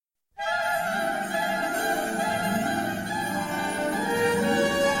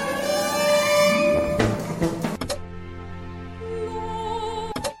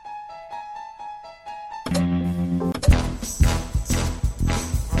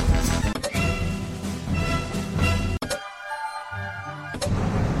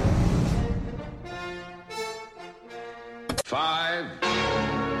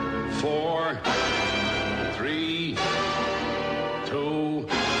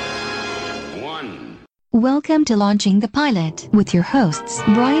Welcome to Launching the Pilot with your hosts,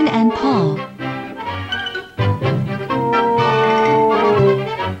 Brian and Paul.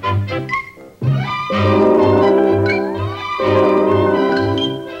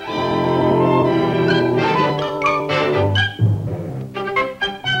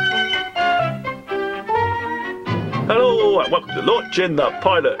 Hello and welcome to Launching the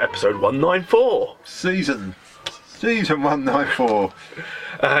Pilot, episode 194. Season 194.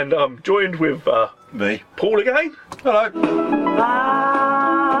 And I'm joined with Me. Paul again. Hello.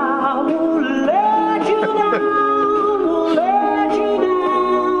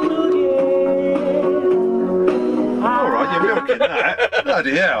 Alright, you're milking that.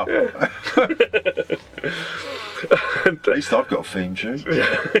 Bloody hell. At least I've got a theme tune.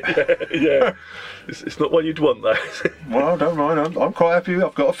 Yeah. It's not one you'd want though. Well, don't mind. I'm quite happy.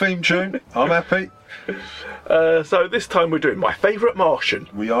 I've got a theme tune. I'm happy. So this time we're doing My Favourite Martian.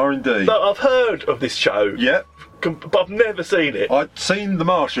 We are indeed. Now, I've heard of this show, Yeah. but I've never seen it. I'd seen The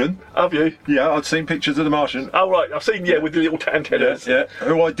Martian. Have you? Yeah, I'd seen pictures of The Martian. Oh right, I've seen, with the little antennas. Yeah.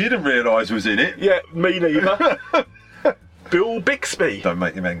 Who I didn't realise was in it. Yeah, me neither. Bill Bixby. Don't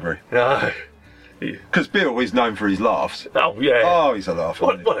make him angry. No. Because Bill is known for his laughs. Oh yeah. Oh, he's a laugher.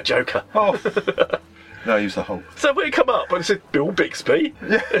 isn't he? What a joker. Oh. No, he's the Hulk. So when it come up and it said Bill Bixby,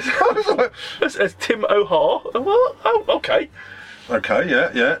 Yeah. as Tim O'Hare, what? Oh, okay. Okay,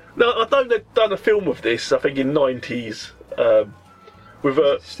 yeah. Now, I know they've done a film of this, I think in 90s, with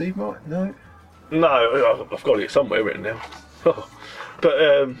a... Steve Martin? No. No, I've got it somewhere written down. But,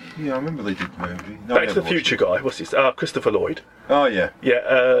 Yeah, I remember they did the movie. No, Back I to the never watched Future it. guy, what's his... Christopher Lloyd. Oh, yeah.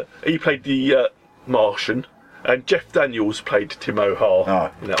 Yeah, he played the Martian, and Jeff Daniels played Tim O'Hare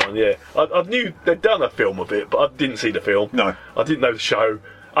Oh. in that one, yeah. I knew they'd done a film of it, but I didn't see the film. No. I didn't know the show,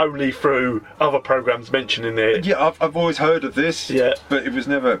 only through other programmes mentioning it. Yeah, I've always heard of this. Yeah. But it was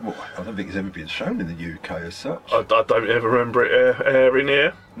never... Well, I don't think it's ever been shown in the UK as such. I don't ever remember it airing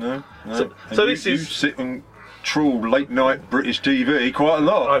here. No. So And this you is- sit and trawl late night British TV quite a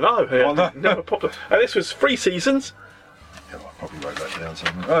lot. I know. Yeah, I know. Never popped up. And this was 3 seasons, Yeah, I probably wrote that down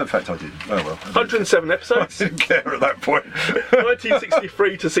somewhere. Oh, in fact, I didn't. Oh, well. 107 I episodes, didn't care at that point.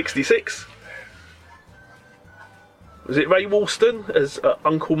 1963 to 66. Was it Ray Walston as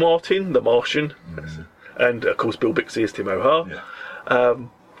Uncle Martin, the Martian? And, of course, Bill Bixby as Tim O'Hare. Yeah.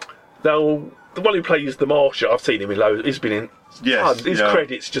 Now, the one who plays the Martian, I've seen him in loads. He's been in Yes, tons. His yeah.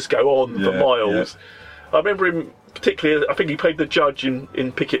 credits just go on for Yeah, miles. I remember him particularly, I think he played the judge in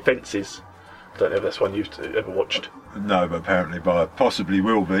Picket Fences. I don't know if that's one you've ever watched. No, but apparently possibly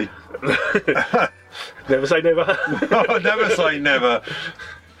will be. Never say never. I never say never.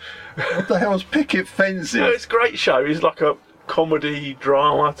 What the hell's Picket Fences? No, it's a great show. He's like a comedy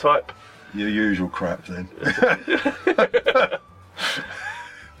drama type. Your usual crap, then.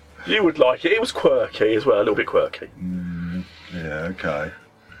 You would like it. It was quirky as well, a little bit quirky. Yeah, okay.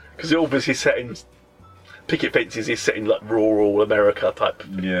 Because it obviously set in... Picket Fences is set in like rural America type.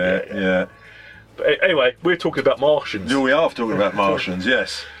 Yeah. But anyway, we're talking about Martians. No, we are talking about Martians,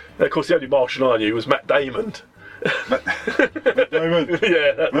 yes. And of course, the only Martian I knew was Matt Damon. Damon.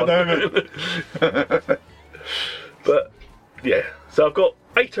 Yeah, that one. But, yeah. So I've got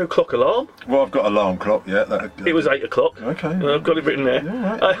 8 o'clock alarm. Well, I've got alarm clock, yeah. It was 8 o'clock. Okay. And I've got it written there. All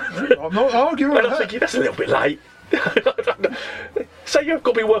right. I'm not arguing And with I'm that. thinking, that's a little bit late. Say you've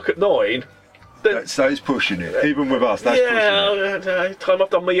got to be work at 9. Then, So it's pushing it, even with us. That's pushing it. time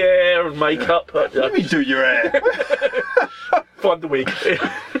I've done my hair and makeup. Let me do your hair. Find the wig.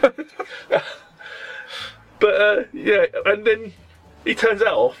 But and then he turns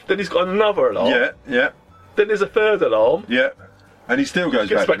that off. Then he's got another alarm. Yeah. Then there's a third alarm. And he still goes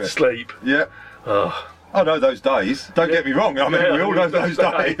Gets back back to to bed. sleep. Yeah. Oh, I know those days. Don't get me wrong. I mean, we all know those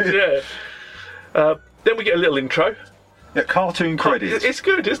days. Yeah. Then we get a little intro. Yeah, cartoon credits. It's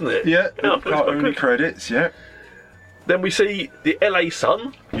good, isn't it? Yeah, I thought it was quite cartoon good. credits. Yeah. Then we see the LA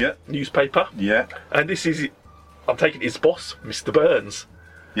Sun Yeah. newspaper, Yeah. and this is, I'm taking his boss, Mr. Burns.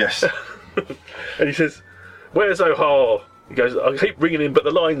 Yes. And he says, "Where's O'Hare?" He goes, "I keep ringing him, but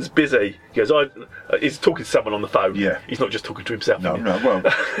the line's busy." He goes, he's talking to someone on the phone. Yeah. He's not just talking to himself. No, well.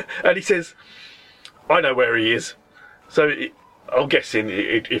 And he says, "I know where he is." So I'm guessing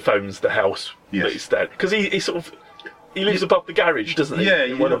he phones the house Yes. that he's staying. Because he sort of, he lives above the garage, doesn't he? Yeah,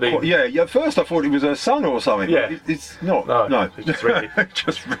 In one of the- At first I thought it was her son or something. Yeah. But it's not. No, it's just Ricky.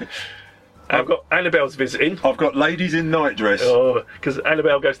 Just Ricky. I've got Annabelle's visiting. I've got ladies in night dress. Oh, because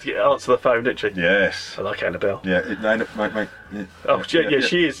Annabelle goes to answer the phone, doesn't she? Yes. I like Annabelle. Yeah, mate. Yeah. Oh, yeah,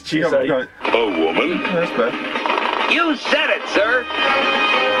 she is. She's Go on, a... go on. A woman? That's better. You said it, sir.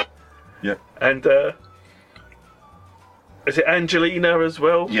 Yeah. And is it Angelina as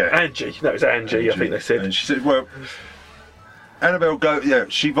well? Yeah. Angie. No, it's Angie. I think they said. And she said, well, Annabelle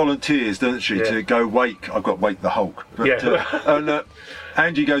she volunteers, doesn't she, to go wake. I've got wake the Hulk. But, and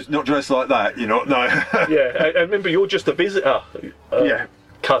Angie goes, not dressed like that, you know. No. Yeah, and remember, you're just a visitor.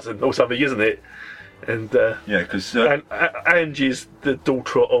 Cousin or something, isn't it? And because and Angie's the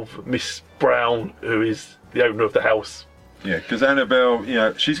daughter of Miss Brown, who is the owner of the house. Yeah, because Annabelle,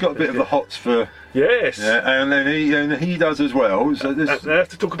 she's got a bit of the hots for. Yes. Yeah, and then he does as well. So and I have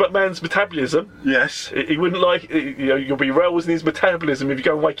to talk about man's metabolism. Yes. He wouldn't like, you'll be rousing his metabolism if you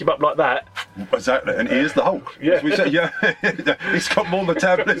go and wake him up like that. Exactly, and he is the Hulk. Yeah. As we say, he's got more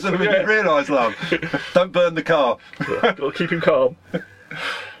metabolism than you realise, love. Don't burn the car. Got to keep him calm.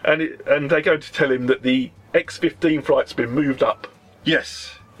 And they're going to tell him that the X-15 flight's been moved up.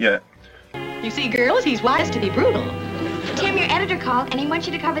 Yes, yeah. You see, girls, he's wise to be brutal. Tim, your editor called, and he wants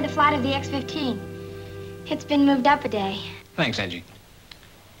you to cover the flight of the X-15. It's been moved up a day. Thanks, Angie.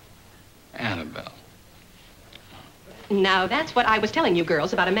 Annabelle. Now, that's what I was telling you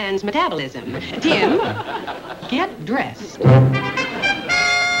girls about a man's metabolism. Tim, get dressed.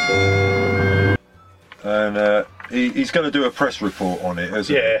 And he's going to do a press report on it,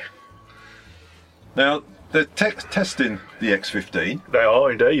 isn't he? Yeah. Now, they're testing the X-15. They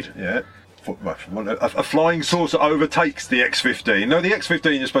are, indeed. Yeah. A flying saucer overtakes the X-15. No, the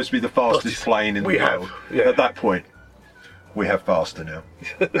X-15 is supposed to be the fastest plane in the world. Yeah. At that point, we have faster now.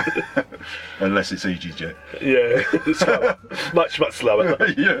 Unless it's EasyJet. Yeah, slower. much slower.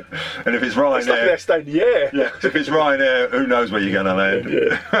 Yeah. And if it's Ryanair... They're staying in the air. Yeah, if it's Ryanair, who knows where you're going to land.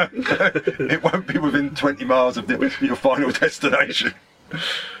 Yeah. It won't be within 20 miles of your final destination.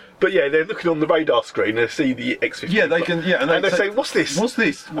 But yeah, they're looking on the radar screen and they see the X-15. Yeah, they can. Yeah, and they say, "What's this? What's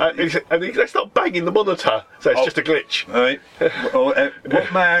this?" And they start banging the monitor, so it's just a glitch. Right. What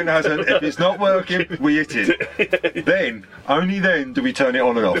man hasn't? If it's not working, we hit it. Then, only then, do we turn it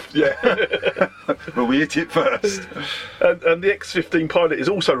on and off. Yeah. But we hit it first. And the X-15 pilot is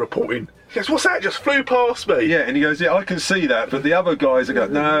also reporting. He goes, "What's that? It just flew past me." Yeah, and he goes, "Yeah, I can see that," but the other guys are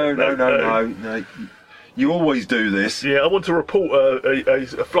going, "No. You always do this." Yeah, I want to report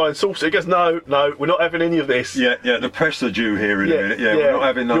a flying saucer. He goes, no, we're not having any of this. Yeah, the press are due here in a minute. Yeah, we're not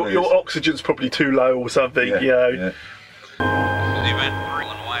having none of this. Your oxygen's probably too low or something, This is event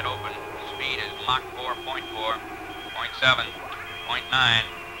full and wide open. The speed is Mach 4.4, 0.7, 0.9.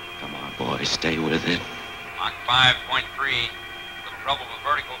 Come on, boy, stay with it. Mach 5.3. Little trouble with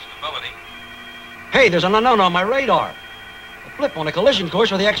vertical stability. Hey, there's an unknown on my radar. A blip on a collision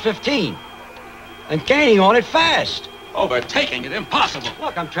course with the X-15. And gaining on it fast. Overtaking it, impossible.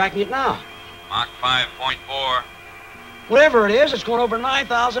 Look, I'm tracking it now. Mach 5.4. Whatever it is, it's going over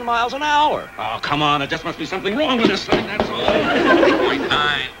 9,000 miles an hour. Oh, come on, there just must be something wrong with this thing, that's all. 0.9.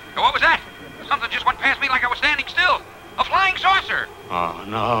 What was that? Something just went past me like I was standing still. A flying saucer. Oh,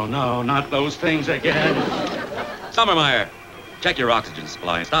 no, not those things again. Sommermeyer, check your oxygen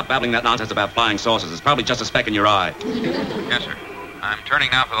supply and stop babbling that nonsense about flying saucers. It's probably just a speck in your eye. Yes, sir. I'm turning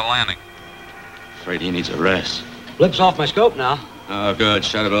now for the landing. Afraid he needs a rest. Blip's off my scope now. Oh, good.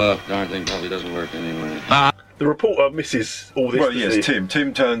 Shut it off. Darn thing probably doesn't work anyway. The reporter misses all this. Well, yes, Tim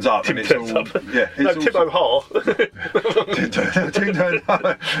turns up. Tim and turns it's all, up. Yeah, it's Tim O'Hare. Tim turns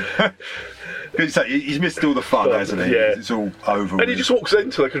up. He's missed all the fun, hasn't he? Yeah. It's all over. And he just walks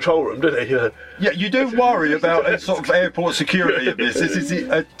into the control room, doesn't he? Yeah, you do worry about a sort of airport security of this. This is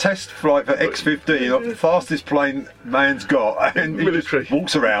a test flight for X-15, the fastest plane man's got, and he military. Just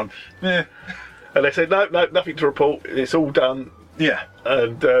walks around. Yeah. And they said, no, nothing to report. It's all done. Yeah.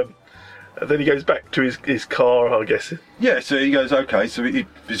 And then he goes back to his car, I guess. Yeah, so he goes, okay, so he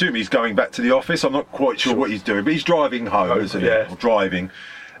presume he's going back to the office. I'm not quite sure what he's doing, but he's driving home, isn't he? Yeah. Or driving.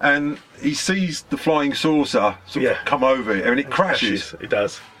 And he sees the flying saucer sort of come over it, and it crashes. It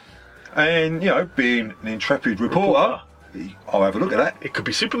does. And, being an intrepid reporter, I'll have a look at that. It could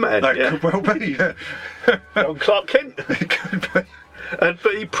be Superman. That could well be. On Clark Kent. It could be. But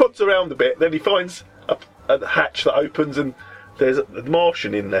he prods around a bit, then he finds a hatch that opens and there's a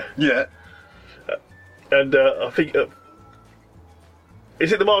Martian in there. Yeah. And I think...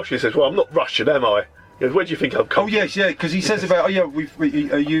 is it the Martian who says, well, I'm not Russian, am I? He goes, where do you think I've come from? Yes, because he says about, are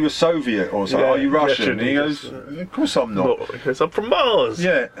you a Soviet or something? Yeah, are you Russian? yeah, And he goes, of course I'm not. He goes, I'm from Mars.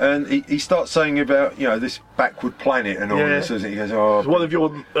 Yeah, and he starts saying about, this backward planet and all this, doesn't he? He goes, oh... One of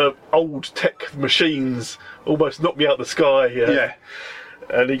your old tech machines almost knocked me out of the sky. Yeah.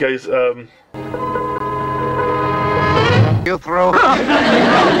 And he goes, You through?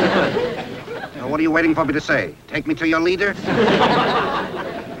 Now, what are you waiting for me to say? Take me to your leader?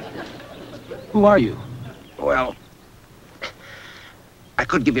 Who are you? Well, I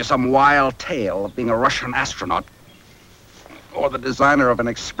could give you some wild tale of being a Russian astronaut. or the designer of an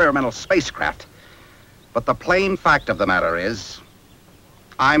experimental spacecraft. But the plain fact of the matter is,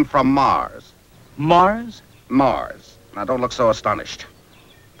 I'm from Mars. Mars? Mars. Now, don't look so astonished.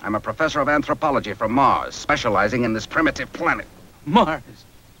 I'm a professor of anthropology from Mars, specializing in this primitive planet. Mars?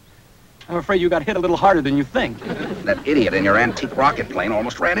 I'm afraid you got hit a little harder than you think. That idiot in your antique rocket plane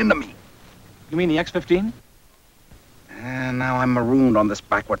almost ran into me. You mean the X-15? And now I'm marooned on this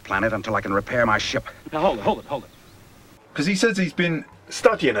backward planet until I can repair my ship. Now, hold it. Because he says he's been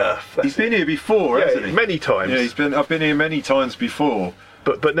studying Earth. He's been here before, hasn't he? Many times. Yeah, I've been here many times before.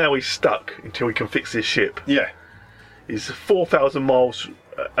 But now he's stuck until he can fix his ship. Yeah. He's 4,000 miles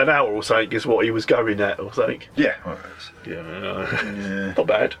an hour or something is what he was going at or something. Yeah. Yeah. Not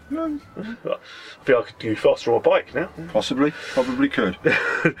bad. I feel I could do faster on a bike now. Probably could.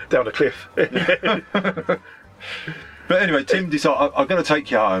 Down a cliff. But anyway, Tim decides, I'm going to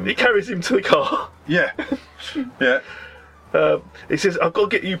take you home. He carries him to the car. Yeah. Yeah. He says, I've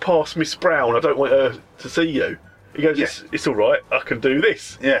got to get you past Miss Brown. I don't want her to see you. He goes, it's all right. I can do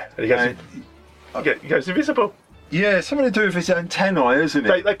this. Yeah. And he goes invisible. Yeah, something to do with his antennae, isn't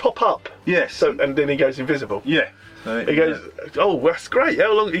it? They pop up. Yes. So, and then he goes invisible. Yeah. He goes, oh, that's great.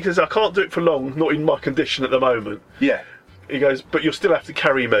 How long? He says, I can't do it for long, not in my condition at the moment. Yeah. He goes, but you'll still have to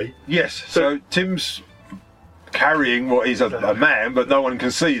carry me. Yes. So Tim's carrying what is a man, but no one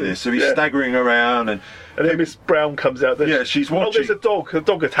can see this. So he's staggering around, and then Miss Brown comes out. Yeah, she's watching. Oh, there's a dog. The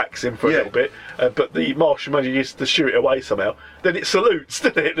dog attacks him for a little bit, but the Martian manages to shoot it away somehow. Then it salutes,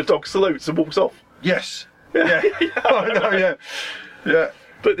 doesn't it? The dog salutes and walks off. Yes. Yeah. I know. Yeah.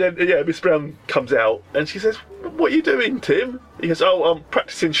 But then, Miss Brown comes out and she says, "What are you doing, Tim?" He goes, "Oh, I'm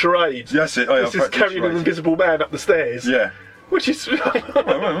practicing charades." That's it. This is carrying an invisible man up the stairs. Yeah. Which is...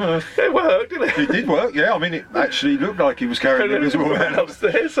 it worked, didn't it? It did work, yeah. I mean, it actually looked like he was carrying an invisible man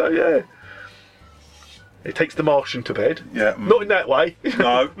upstairs, so yeah. It takes the Martian to bed. Yeah. Not in that way.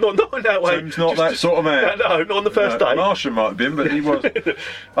 No. not in that way. Tim's not that sort of man. No, not on the first day. Martian might have been, but he was.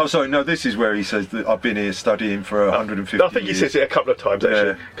 Oh, sorry, no, this is where he says that I've been here studying for 150 years. I think he says it a couple of times,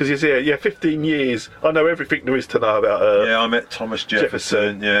 actually. Because he's here, 15 years. I know everything there is to know about Earth. Yeah, I met Thomas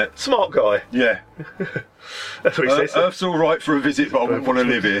Jefferson, yeah. Smart guy. Yeah. That's what he says. Earth's all right for a visit, but I wouldn't want to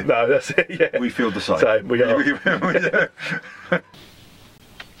live here. No, that's it, yeah. We feel the same. Same, we are.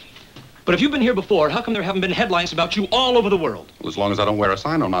 But if you've been here before, how come there haven't been headlines about you all over the world? Well, as long as I don't wear a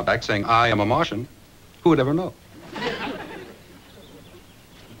sign on my back saying I am a Martian, who would ever know?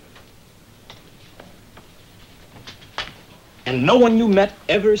 And no one you met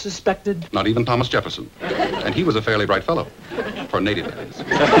ever suspected? Not even Thomas Jefferson. And he was a fairly bright fellow. For a native, that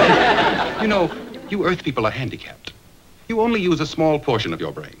is. You know, you Earth people are handicapped. You only use a small portion of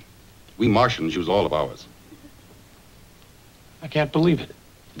your brain. We Martians use all of ours. I can't believe it.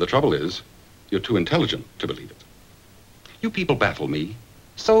 The trouble is, you're too intelligent to believe it. You people baffle me.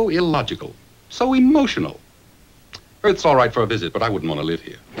 So illogical. So emotional. Earth's all right for a visit, but I wouldn't want to live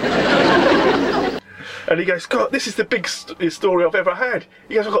here. And he goes, God, this is the biggest story I've ever had.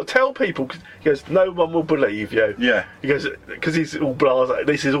 He goes, I've got to tell people. He goes, no one will believe you. Yeah. He goes, because he's all blasé.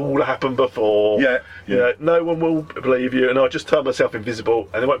 This has all happened before. Yeah. You know, no one will believe you, and I'll just turn myself invisible,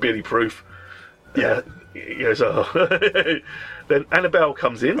 and there won't be any proof. Yeah. He goes, oh. Then Annabelle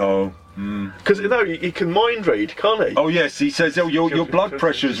comes in. Oh. Because he can mind read, can't he? Oh yes, he says, oh, your blood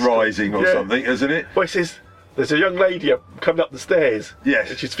pressure's rising or something, isn't it? Well, he says, there's a young lady coming up the stairs. Yes.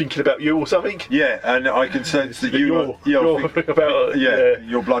 And she's thinking about you or something. Yeah, and I can sense that you're about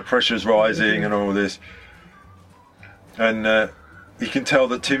your blood pressure's rising and all this. And you can tell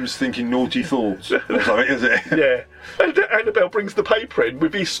that Tim's thinking naughty thoughts or something, isn't it? Yeah. And Annabelle brings the paper in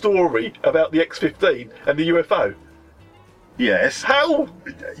with his story about the X-15 and the UFO. Yes. How?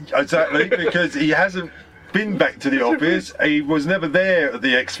 Exactly, because he hasn't been back to the office. He was never there at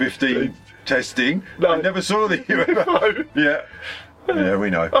the X-15 testing. No. I never saw the UFO. Yeah. Yeah, we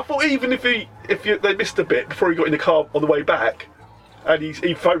know. I thought even if they missed a bit before he got in the car on the way back, and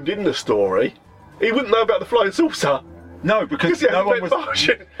he phoned in the story, he wouldn't know about the flying saucer. No, because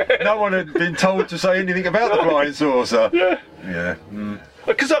no one had been told to say anything about the flying saucer. Yeah. Yeah.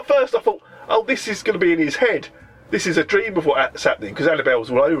 Because at first I thought, oh, this is going to be in his head. This is a dream of what's happening, because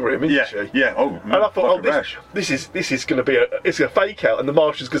Annabelle's all over him, isn't she? Yeah. Oh. And I thought, this is going to be it's a fake out, and the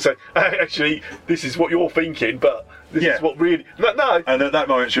Martian's going to say, actually, this is what you're thinking, but this is what really. No. And at that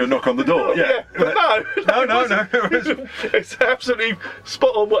moment, she'll knock on the door. Yeah. But no. It's absolutely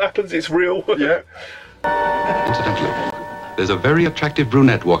spot on what happens. It's real. Yeah. Incidentally, there's a very attractive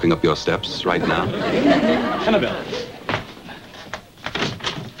brunette walking up your steps right now. Annabelle.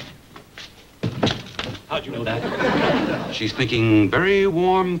 How'd you know that? She's thinking very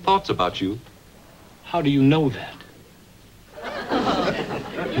warm thoughts about you. How do you know that?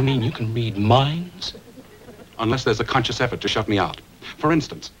 You mean you can read minds? Unless there's a conscious effort to shut me out. For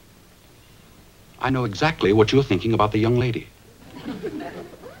instance, I know exactly what you're thinking about the young lady.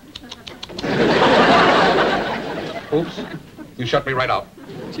 Oops. You shut me right out.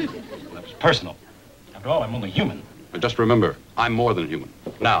 That was personal. After all, I'm only human. But just remember, I'm more than human.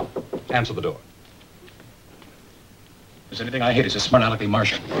 Now, answer the door. If there's anything I hate, it's a smart-alecky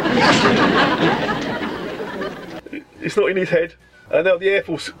Martian. It's not in his head. Now, the Air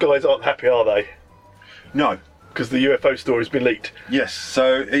Force guys aren't happy, are they? No. Because the UFO story's been leaked. Yes,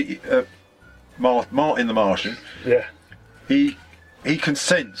 so Martin the Martian, yeah, he can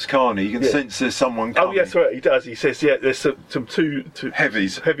sense, can't he? He can sense there's someone coming. Oh, yes, right, he does. He says, yeah, there's some two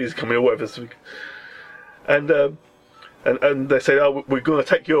heavies coming or whatever. And they say, oh, we're going to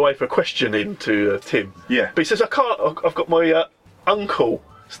take you away for questioning to Tim. Yeah. But he says, I can't, I've got my uncle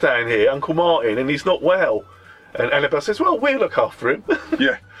staying here, Uncle Martin, and he's not well. And Annabelle says, well, we'll look after him.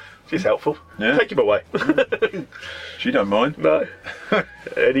 Yeah. She's helpful. Yeah. Take him away. She don't mind. No.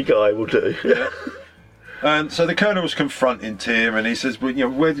 Any guy will do. Yeah. And so the Colonel was confronting Tim, and he says, well,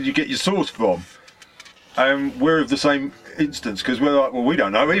 where did you get your source from? And we're of the same instance, because we're like, well, we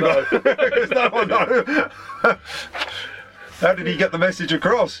don't know either. No one knows. How did he get the message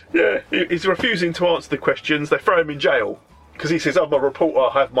across? Yeah, he's refusing to answer the questions. They throw him in jail, because he says, I'm a reporter,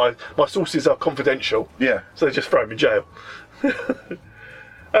 I have my sources are confidential. Yeah. So they just throw him in jail.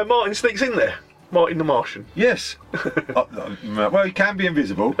 And Martin sneaks in there. Martin the Martian. Yes. Well, he can be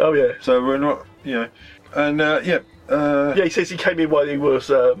invisible. Oh, yeah. So we're not, And, yeah, he says he came in while he was...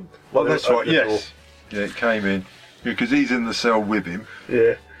 well, that's right, yes. Yeah, it came in. Because he's in the cell with him.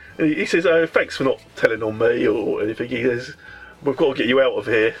 Yeah. He says, thanks for not telling on me or anything. He says, we've got to get you out of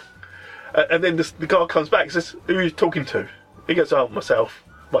here. And then the guy comes back and says, who are you talking to? He goes, oh, myself.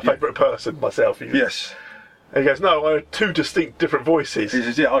 My favourite person, myself. Yes. And he goes, no, I heard two distinct different voices. He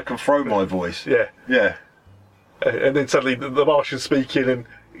says, yeah, I can throw my voice. Yeah. Yeah. And then suddenly the Martian's speaking, and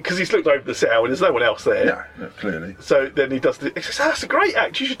because he's looked over the cell and there's no one else there. No, clearly. So then he does he says, that's a great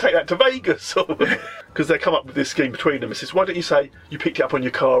act, you should take that to Vegas. Because they come up with this scheme between them. He says, why don't you say you picked it up on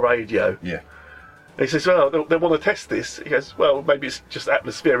your car radio? Yeah. And he says, well, they want to test this. He goes, well, maybe it's just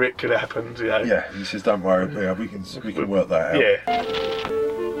atmospheric, it happened, Yeah, he says, don't worry, we can work that out. Yeah.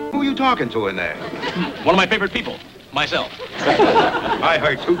 Who are you talking to in there? One of my favorite people, myself. I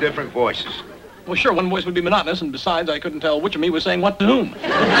heard two different voices. Well, sure, one voice would be monotonous, and besides, I couldn't tell which of me was saying what to whom.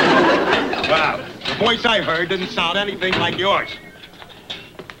 Wow, the voice I heard didn't sound anything like yours.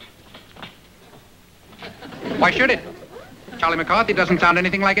 Why should it? Charlie McCarthy doesn't sound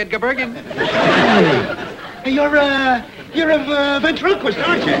anything like Edgar Bergen. Hey, you're a ventriloquist,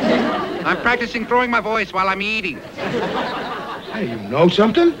 aren't you? I'm practicing throwing my voice while I'm eating. Hey, you know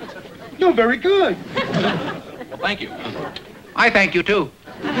something? You're very good. Well, thank you. I thank you, too.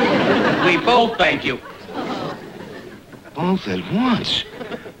 We both thank you. Both at once.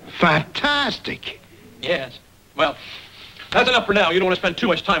 Fantastic. Yes. Well, that's enough for now. You don't want to spend too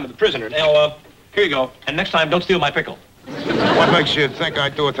much time with the prisoner. Now, here you go. And next time, don't steal my pickle. What makes you think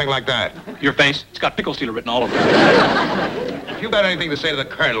I'd do a thing like that? Your face. It's got pickle stealer written all over it. If you've got anything to say to the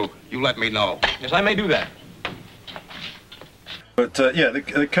Colonel, you let me know. Yes, I may do that. But,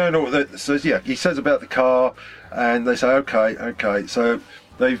 the Colonel says, he says about the car, and they say, okay. So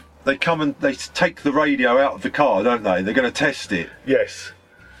they come and they take the radio out of the car, don't they? They're going to test it. Yes.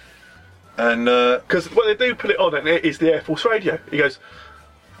 And because they do put it on, and it is the Air Force radio. He goes,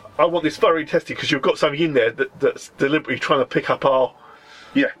 I want this thoroughly tested because you've got something in there that's deliberately trying to pick up our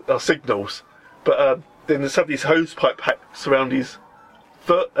signals. But then suddenly his hose pipe packs around his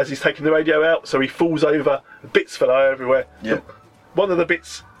foot as he's taking the radio out, so he falls over, bits fly everywhere. Yeah. One of the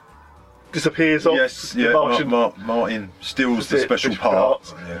bits disappears off. Yes, the Martian. Martin steals the special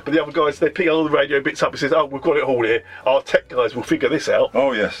parts. Yeah. But the other guys, they pick all the radio bits up and says, oh, we've got it all here. Our tech guys will figure this out.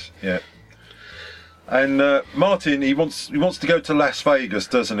 Oh, yes, yeah. And Martin, he wants to go to Las Vegas,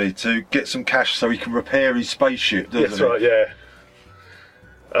 doesn't he, to get some cash so he can repair his spaceship, doesn't he? That's right,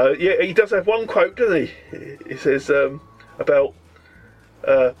 yeah. He does have one quote, doesn't he? He says about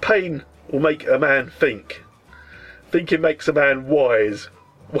pain will make a man think. Thinking makes a man wise.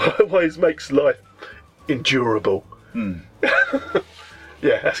 Wise makes life endurable.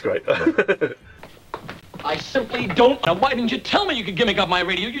 Yeah, that's great. I simply don't. Now, why didn't you tell me you could gimmick up my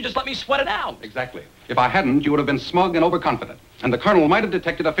radio? You just let me sweat it out. Exactly. If I hadn't, you would have been smug and overconfident. And the Colonel might have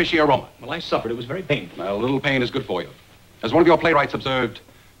detected a fishy aroma. Well, I suffered. It was very painful. Well, a little pain is good for you. As one of your playwrights observed,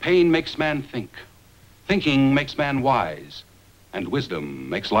 pain makes man think. Thinking makes man wise. And wisdom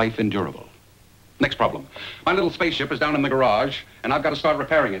makes life endurable. Next problem. My little spaceship is down in the garage, and I've got to start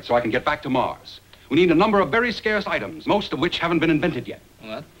repairing it so I can get back to Mars. We need a number of very scarce items, most of which haven't been invented yet.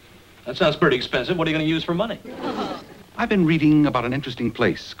 Well, that sounds pretty expensive. What are you going to use for money? I've been reading about an interesting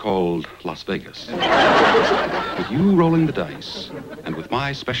place called Las Vegas. With you rolling the dice, and with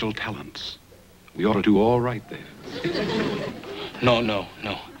my special talents, we ought to do all right there. No.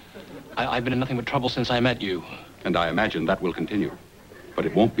 I've been in nothing but trouble since I met you. And I imagine that will continue. But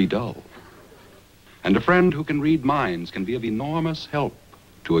it won't be dull. And a friend who can read minds can be of enormous help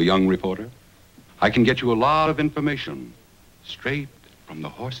to a young reporter. I can get you a lot of information straight from the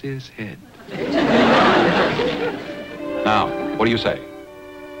horse's head. Now, what do you say?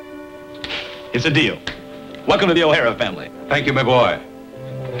 It's a deal. Welcome to the O'Hara family. Thank you, my boy.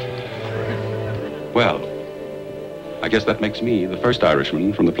 Well, I guess that makes me the first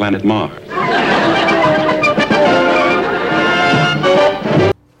Irishman from the planet Mars.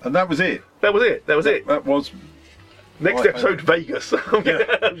 And that was it. That was it. That was... Next episode, Vegas.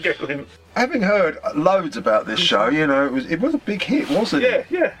 Having heard loads about this show, you know, it was a big hit, wasn't it?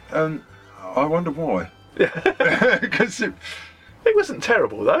 Yeah. And I wonder why. Because it wasn't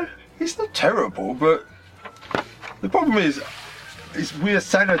terrible, though. It's not terrible, but the problem is we're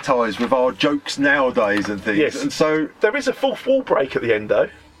sanitised with our jokes nowadays and things. Yes. And so there is a fourth wall break at the end, though.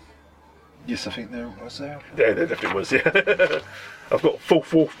 Yes, I think there was there. Yeah, there definitely was, yeah. I've got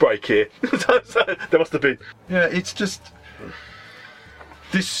fourth wall break here. so there must have been. Yeah, it's just...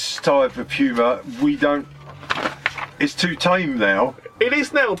 This type of humour, we don't... It's too tame now. It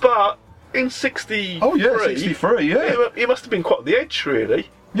is now, but in 63... Oh, yeah, 63, yeah. It must have been quite the edge, really.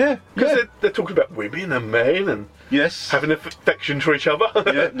 Yeah, Because they're talking about women and men and... Yes. Having affection for each other.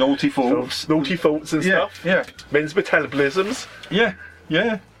 Yeah, naughty thoughts. Naughty thoughts and stuff. Yeah. Men's metabolisms. Yeah.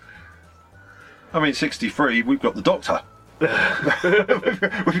 I mean, 63, we've got the doctor. We've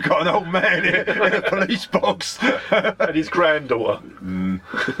got an old man in a police box. And his granddaughter.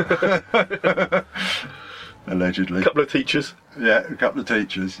 Allegedly. A couple of teachers. Yeah, a couple of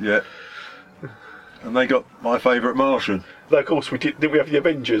teachers, yeah. And they got my favourite Martian. Though, of course, didn't we have the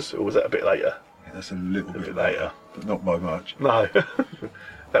Avengers, or was that a bit later? Yeah, that's a little bit later. But not by much. No.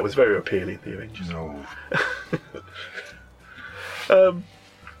 That was very appealing, the Avengers. No. I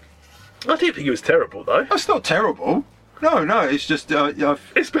didn't think it was terrible, though. It's not terrible. No, it's just...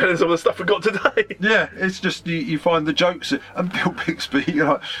 it's better than some of the stuff we got today. Yeah, it's just you find the jokes, and Bill Bixby, you're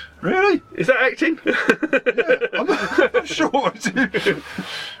like, really? Is that acting? Yeah, I'm not sure.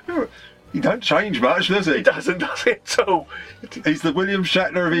 He don't change much, does he? He doesn't, does he, at all? He's the William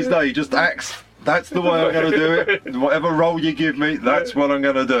Shatner of his day. He just acts. That's the way I'm going to do it. Whatever role you give me, that's what I'm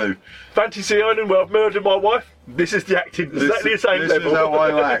going to do. Fantasy Island, where I've murdered my wife. This is the acting, exactly the same level. This is how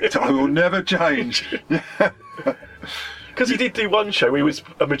I act. I will never change. Because he did do one show where he was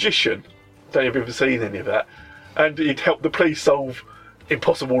a magician. Don't know if you've ever seen any of that. And he'd help the police solve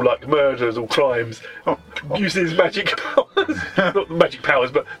impossible, like, murders or crimes using his magic powers. Not the magic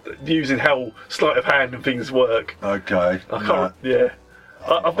powers, but using how sleight of hand and things work. Okay. I can't, yeah.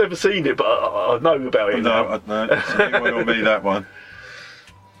 I've never seen it, but I know about it now. No, it's on me, that one.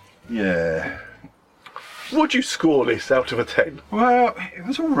 Yeah. Would you score this out of a 10? Well, it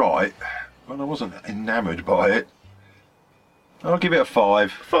was alright, but I wasn't enamoured by it. I'll give it a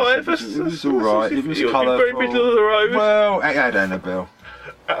 5. 5? It was alright, it was colourful. Very middle of the road. Well, it had Annabelle.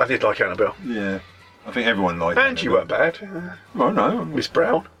 I did like Annabelle. Yeah. I think everyone liked And she weren't bad. Well, no. Miss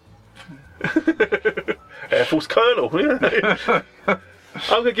Brown. Air Force Colonel, yeah.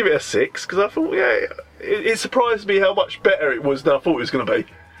 I'm going to give it a 6, because I thought, it surprised me how much better it was than I thought it was going to be.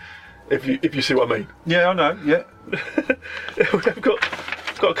 If you see what I mean. Yeah, I know, yeah. We've got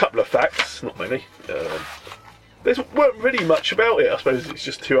a couple of facts, not many. There weren't really much about it, I suppose it's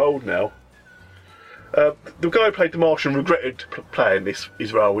just too old now. The guy who played the Martian regretted playing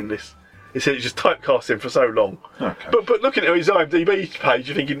his role in this. He said he just typecast him for so long. Okay. But looking at his IMDb page,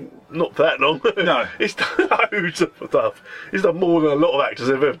 you're thinking, not for that long. No. He's done loads of stuff. He's done more than a lot of actors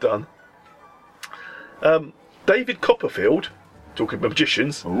have ever done. David Copperfield, talking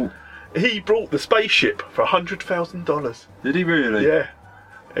magicians, he brought the spaceship for $100,000. Did he really? Yeah.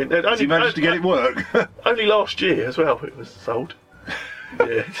 Has he managed to get it work? Only last year as well it was sold.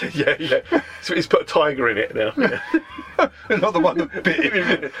 Yeah. So he's put a tiger in it now. Yeah. Not the one that bit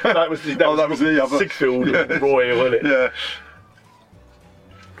him. that was the other. Sigfield Roy, wasn't it?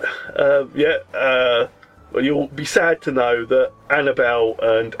 Well, you'll be sad to know that Annabelle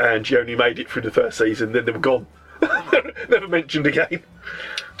and Angie only made it through the first season, then they were gone. Never mentioned again.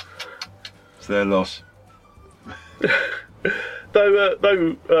 It's their loss.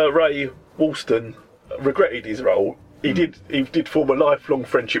 Though Ray Walston regretted his role, he did form a lifelong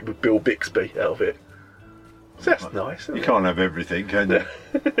friendship with Bill Bixby out of it. So that's nice. Isn't You it? can't have everything, can you?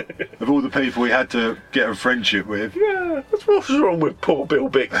 Of all the people we had to get a friendship with. Yeah, what's wrong with poor Bill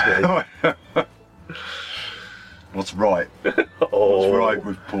Bixby? What's right? Oh. What's right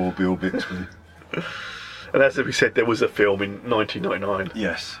with poor Bill Bixby? And as we said, there was a film in 1999.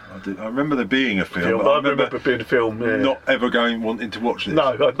 Yes, I did. I remember there being a film. But I remember being a film. Yeah. Not ever wanting to watch this. No,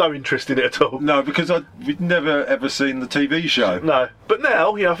 I had no interest in it at all. No, because we'd never ever seen the TV show. No, but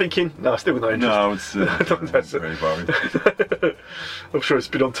now, I'm thinking, no, still no interest. No, it's very worried. I'm sure it's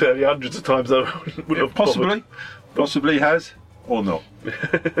been on telly hundreds of times. I wouldn't have bothered. Possibly has, or not.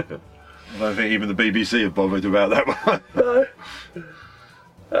 I don't think even the BBC have bothered about that one. No.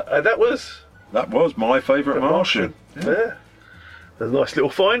 That was my favourite Martian. Yeah. A nice little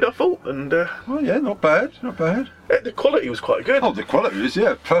find, I thought, and well, yeah, not bad. the quality was quite good. Oh, the quality is,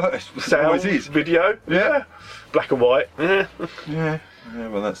 yeah, perfect. Sound, always is. video, yeah, black and white, yeah.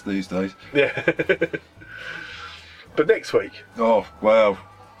 Well, that's these days. Yeah. But next week, oh well,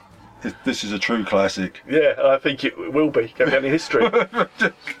 this is a true classic. Yeah, I think it will be going down in history.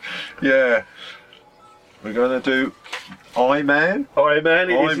 Yeah, we're going to do Iron Man. Iron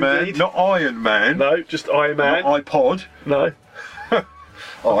Man, it is indeed. Not Iron Man. No, just Iron Man. Not iPod. No.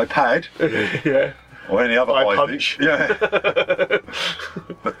 iPad. Yeah. Or any other iPunch. Yeah.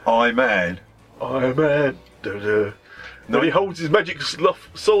 But Iron Man. Iron Man. When he holds his magic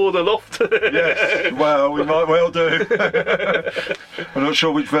sword aloft. Yes, well, we might well do. I'm not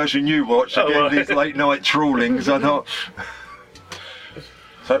sure which version you watched. Again, these late night trawlings are not.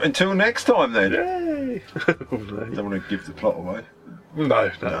 So until next time then. Yay! Don't want to give the plot away.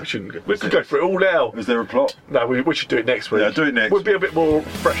 No, we shouldn't. We could go for it all now. Is there a plot? No, we should do it next week. Yeah, do it next. We'll be a bit more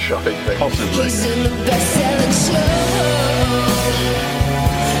fresh, I think. Then. Possibly. Chasing the best-selling show.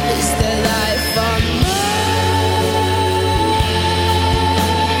 Is the life on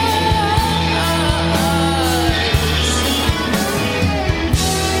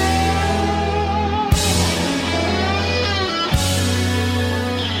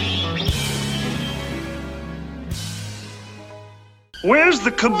Where's the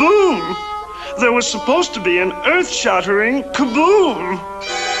kaboom? There was supposed to be an earth-shattering kaboom.